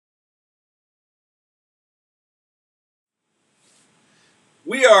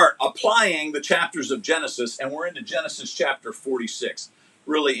We are applying the chapters of Genesis, and we're into Genesis chapter 46.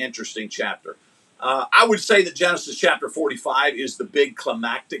 Really interesting chapter. I would say that Genesis chapter 45 is the big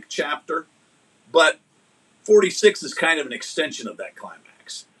climactic chapter, but 46 is kind of an extension of that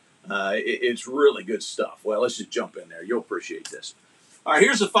climax. It's really good stuff. Well, let's just jump in there. You'll appreciate this. All right,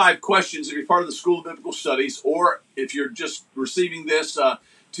 here's the 5 questions if you're part of the School of Biblical Studies, or if you're just receiving this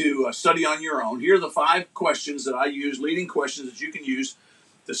to study on your own. Here are the 5 questions that I use, leading questions that you can use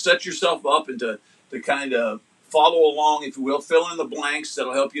to set yourself up and to kind of follow along, if you will. Fill in the blanks.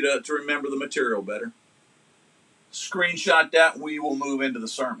 That'll help you to remember the material better. Screenshot that. We will move into the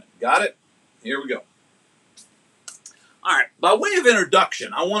sermon. Got it? Here we go. All right. By way of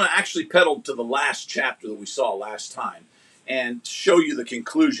introduction, I want to actually pedal to the last chapter that we saw last time and show you the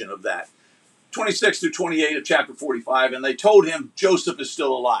conclusion of that. 26 through 28 of chapter 45. And they told him Joseph is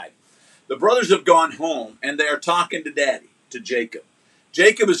still alive. The brothers have gone home, and they are talking to Daddy, to Jacob.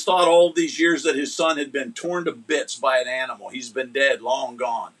 Jacob has thought all these years that his son had been torn to bits by an animal. He's been dead, long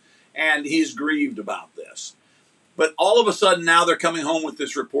gone. And he's grieved about this. But all of a sudden now they're coming home with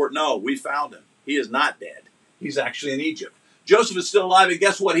this report. No, we found him. He is not dead. He's actually in Egypt. Joseph is still alive, and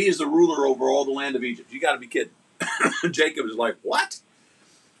guess what? He is the ruler over all the land of Egypt. You got to be kidding. Jacob is like, what?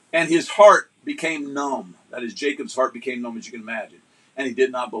 And his heart became numb. That is, Jacob's heart became numb, as you can imagine. And he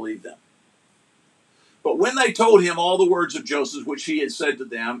did not believe them. But when they told him all the words of Joseph, which he had said to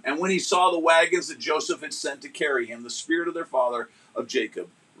them, and when he saw the wagons that Joseph had sent to carry him, the spirit of their father, of Jacob,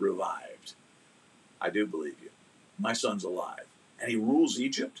 revived. I do believe you. My son's alive. And he rules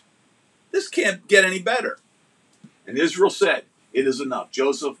Egypt? This can't get any better. And Israel said, it is enough.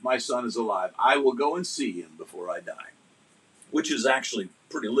 Joseph, my son, is alive. I will go and see him before I die. Which is actually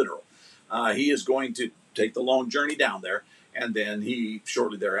pretty literal. He is going to take the long journey down there. And then he,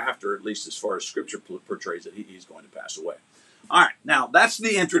 shortly thereafter, at least as far as Scripture portrays it, he's going to pass away. All right, now that's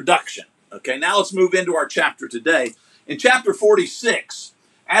the introduction. Okay, now let's move into our chapter today. In chapter 46,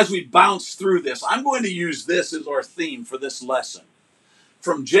 as we bounce through this, I'm going to use this as our theme for this lesson.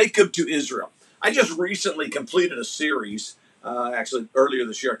 From Jacob to Israel. I just recently completed a series, actually earlier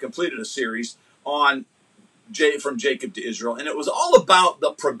this year, I completed a series on from Jacob to Israel, and it was all about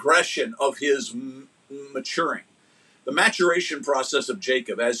the progression of his maturing. The maturation process of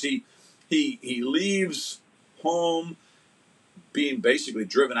Jacob as he leaves home, being basically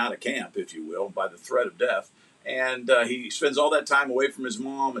driven out of camp, if you will, by the threat of death. And he spends all that time away from his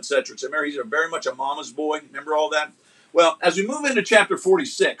mom, etc. Remember, he's very much a mama's boy. Remember all that? Well, as we move into chapter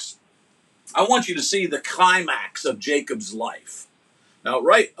 46, I want you to see the climax of Jacob's life. Now,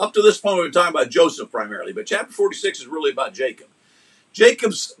 right up to this point, we've been talking about Joseph primarily, but chapter 46 is really about Jacob.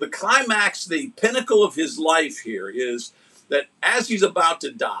 The climax, the pinnacle of his life here is that as he's about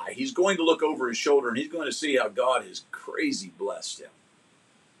to die, he's going to look over his shoulder and he's going to see how God has crazy blessed him.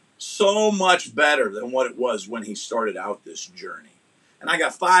 So much better than what it was when he started out this journey. And I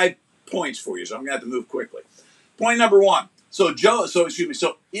got 5 points for you, so I'm going to have to move quickly. Point number 1. So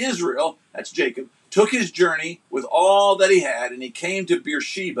Israel, that's Jacob, took his journey with all that he had, and he came to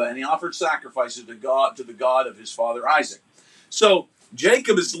Beersheba, and he offered sacrifices to the God of his father Isaac. So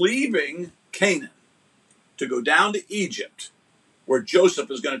Jacob is leaving Canaan to go down to Egypt, where Joseph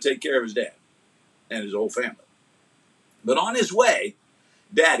is going to take care of his dad and his whole family. But on his way,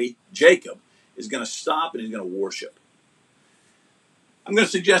 Daddy, Jacob, is going to stop and he's going to worship. I'm going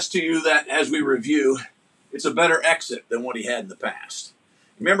to suggest to you that as we review, it's a better exit than what he had in the past.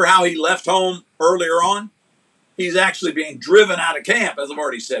 Remember how he left home earlier on? He's actually being driven out of camp, as I've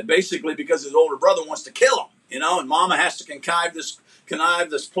already said, basically because his older brother wants to kill him, and Mama has to connive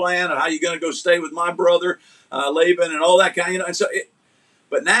this plan of how you're going to go stay with my brother, Laban, and all that kind of,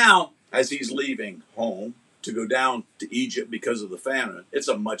 but now, as he's leaving home to go down to Egypt because of the famine, it's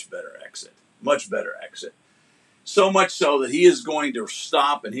a much better exit. So much so that he is going to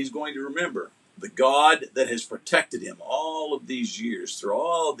stop and he's going to remember the God that has protected him all of these years through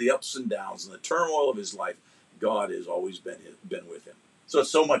all of the ups and downs and the turmoil of his life. God has always been with him. So it's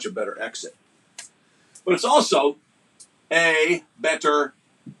so much a better exit. But it's also a better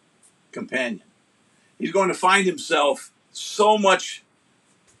companion. He's going to find himself so much,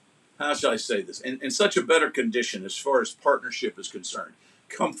 how shall I say this, in such a better condition as far as partnership is concerned,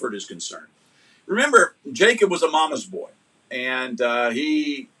 comfort is concerned. Remember, Jacob was a mama's boy, and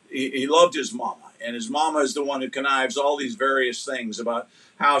he loved his mama, and his mama is the one who connives all these various things about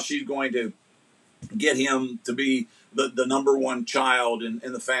how she's going to get him to be the number one child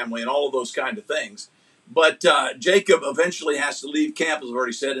in the family and all of those kind of things. But Jacob eventually has to leave camp, as I've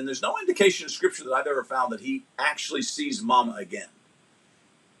already said, and there's no indication in Scripture that I've ever found that he actually sees Mama again.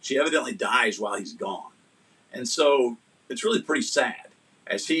 She evidently dies while he's gone. And so it's really pretty sad.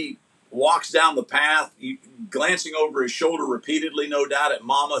 as he walks down the path, glancing over his shoulder repeatedly, no doubt, at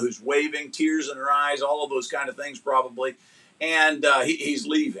Mama, who's waving, tears in her eyes, all of those kind of things probably, and he's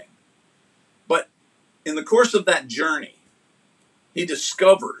leaving. But in the course of that journey, he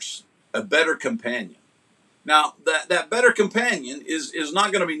discovers a better companion. Now, that better companion is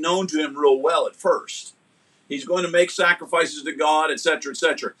not going to be known to him real well at first. He's going to make sacrifices to God, etc.,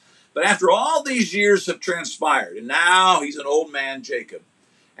 etc. But after all these years have transpired, and now he's an old man, Jacob,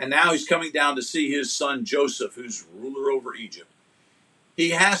 and now he's coming down to see his son Joseph, who's ruler over Egypt,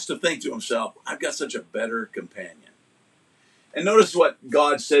 he has to think to himself, I've got such a better companion. And notice what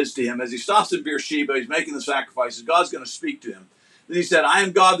God says to him as he stops in Beersheba. He's making the sacrifices. God's going to speak to him. Then he said, I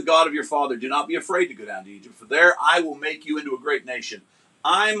am God, the God of your father. Do not be afraid to go down to Egypt, for there I will make you into a great nation.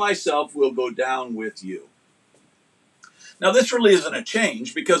 I myself will go down with you. Now, this really isn't a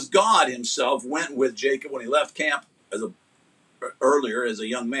change, because God himself went with Jacob when he left camp earlier as a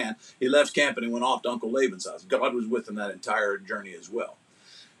young man. He left camp and he went off to Uncle Laban's house. God was with him that entire journey as well.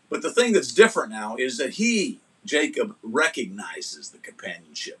 But the thing that's different now is that Jacob, recognizes the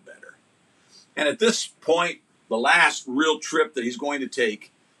companionship better. And at this point, the last real trip that he's going to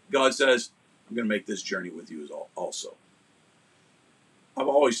take, God says, I'm going to make this journey with you also. I've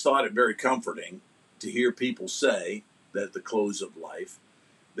always thought it very comforting to hear people say that at the close of life,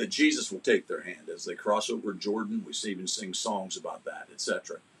 that Jesus will take their hand as they cross over Jordan. We even sing songs about that,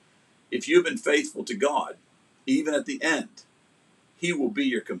 etc. If you've been faithful to God, even at the end, he will be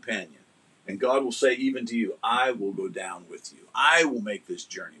your companion. And God will say even to you, I will go down with you. I will make this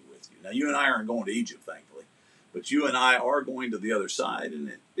journey with you. Now, you and I aren't going to Egypt, thankfully. But you and I are going to the other side,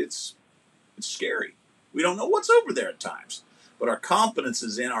 and it's scary. We don't know what's over there at times. But our confidence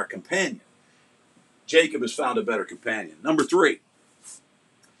is in our companion. Jacob has found a better companion. Number 3.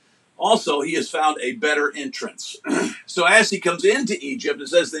 Also, he has found a better entrance. So as he comes into Egypt, it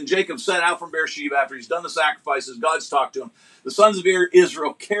says, then Jacob set out from Beersheba after he's done the sacrifices. God's talked to him. The sons of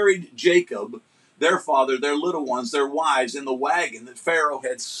Israel carried Jacob, their father, their little ones, their wives, in the wagon that Pharaoh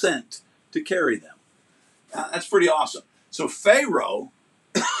had sent to carry them. Now, that's pretty awesome. So Pharaoh,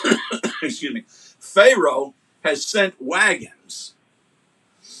 Pharaoh has sent wagons.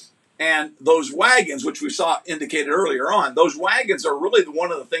 And those wagons, which we saw indicated earlier on, those wagons are really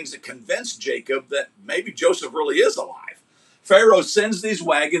one of the things that convinced Jacob that maybe Joseph really is alive. Pharaoh sends these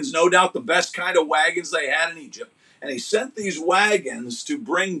wagons, no doubt the best kind of wagons they had in Egypt, and he sent these wagons to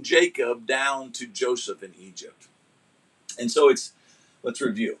bring Jacob down to Joseph in Egypt. And so let's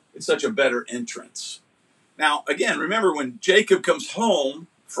review. It's such a better entrance. Now, again, remember when Jacob comes home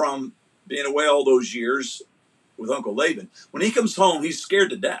from being away all those years with Uncle Laban, when he comes home, he's scared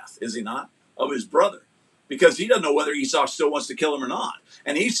to death, is he not, of his brother, because he doesn't know whether Esau still wants to kill him or not.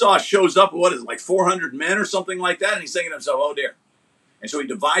 And Esau shows up, like 400 men or something like that, and he's thinking to himself, oh dear. And so he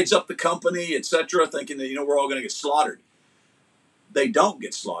divides up the company, etc., thinking that, we're all going to get slaughtered. They don't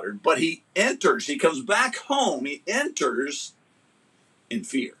get slaughtered, but he comes back home, he enters in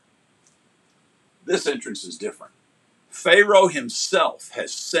fear. This entrance is different. Pharaoh himself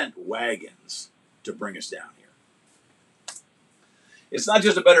has sent wagons to bring us down here. It's not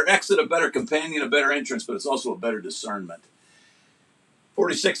just a better exit, a better companion, a better entrance, but it's also a better discernment.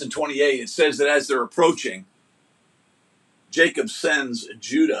 46 and 28, it says that as they're approaching, Jacob sends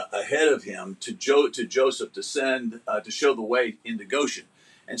Judah ahead of him to Joseph to show the way into Goshen.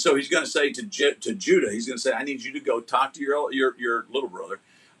 And so he's going to say to Judah, he's going to say, I need you to go talk to your little brother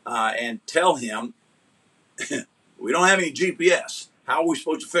and tell him, we don't have any GPS. How are we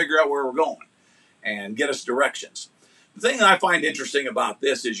supposed to figure out where we're going? And get us directions. The thing that I find interesting about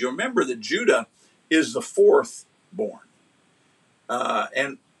this is you remember that Judah is the fourth born.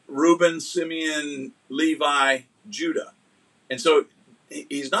 And Reuben, Simeon, Levi, Judah. And so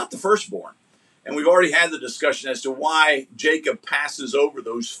he's not the firstborn. And we've already had the discussion as to why Jacob passes over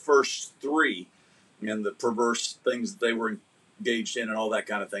those first three and the perverse things that they were engaged in and all that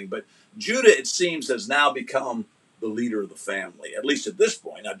kind of thing. But Judah, it seems, has now become the leader of the family, at least at this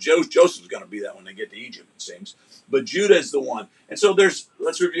point. Now, Joseph's going to be that when they get to Egypt, it seems. But Judah is the one. And so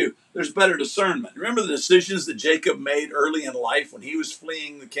let's review. There's better discernment. Remember the decisions that Jacob made early in life when he was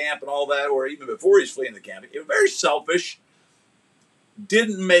fleeing the camp and all that, or even before he was fleeing the camp? He was very selfish,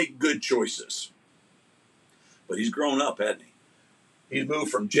 didn't make good choices. But he's grown up, hasn't he? He's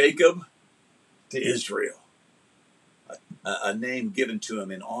moved from Jacob to Israel, a name given to him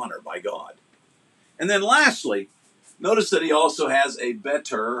in honor by God. And then lastly, notice that he also has a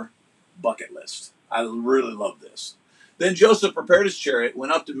better bucket list. I really love this. Then Joseph prepared his chariot,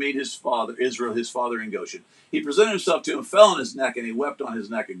 went up to meet his father, Israel, his father in Goshen. He presented himself to him, fell on his neck, and he wept on his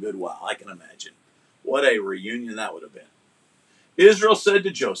neck a good while. I can imagine. What a reunion that would have been. Israel said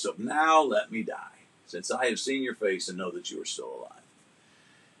to Joseph, "Now let me die, since I have seen your face and know that you are still alive."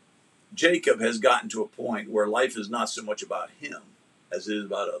 Jacob has gotten to a point where life is not so much about him as it is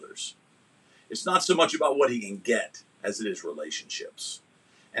about others. It's not so much about what he can get as it is relationships.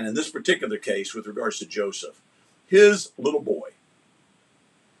 And in this particular case, with regards to Joseph, his little boy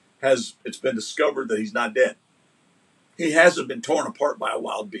it's been discovered that he's not dead. He hasn't been torn apart by a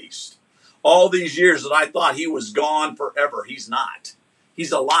wild beast. All these years that I thought he was gone forever, he's not.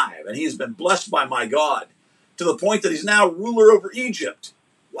 He's alive, and he has been blessed by my God to the point that he's now ruler over Egypt.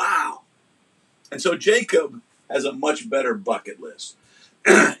 Wow. And so Jacob has a much better bucket list.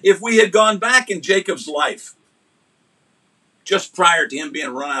 If we had gone back in Jacob's life, just prior to him being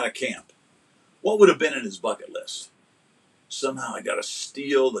run out of camp, what would have been in his bucket list? Somehow I got to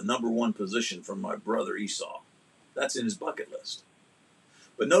steal the number one position from my brother Esau. That's in his bucket list.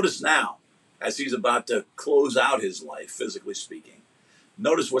 But notice now, as he's about to close out his life, physically speaking,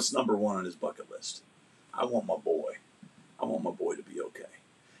 notice what's number one on his bucket list. I want my boy. I want my boy to be okay.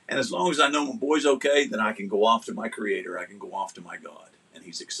 And as long as I know my boy's okay, then I can go off to my Creator. I can go off to my God. And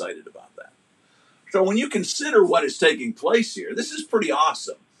he's excited about that. So when you consider what is taking place here, this is pretty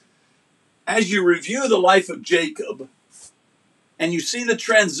awesome. As you review the life of Jacob, and you see the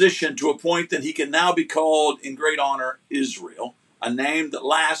transition to a point that he can now be called in great honor Israel, a name that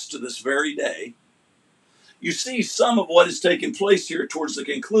lasts to this very day, you see some of what is taking place here towards the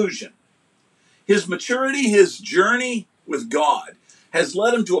conclusion. His maturity, his journey with God, has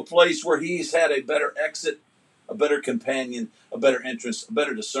led him to a place where he's had a better exit, a better companion, a better entrance, a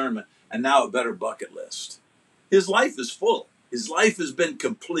better discernment, and now a better bucket list. His life is full. His life has been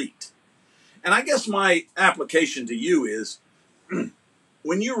complete. And I guess my application to you is,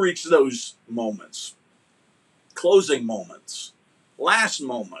 when you reach those moments, closing moments, last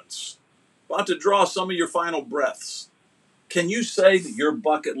moments, about to draw some of your final breaths, can you say that your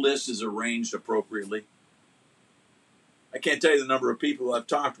bucket list is arranged appropriately? I can't tell you the number of people I've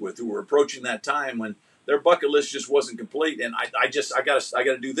talked with who were approaching that time when their bucket list just wasn't complete, and I got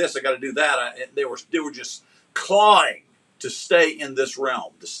to do this, I got to do that. They were just clawing to stay in this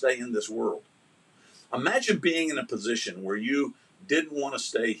realm, to stay in this world. Imagine being in a position where you didn't want to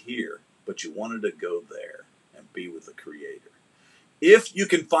stay here, but you wanted to go there and be with the Creator. If you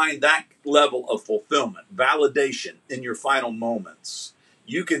can find that level of fulfillment, validation in your final moments,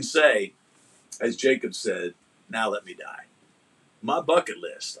 you can say, as Jacob said, "Now let me die. My bucket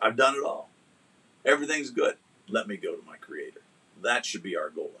list, I've done it all. Everything's good. Let me go to my Creator." That should be our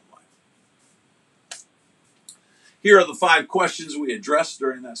goal in life. Here are the 5 questions we addressed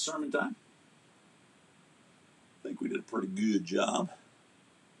during that sermon time. I think we did a pretty good job.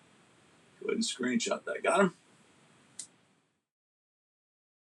 Go ahead and screenshot that. Got them?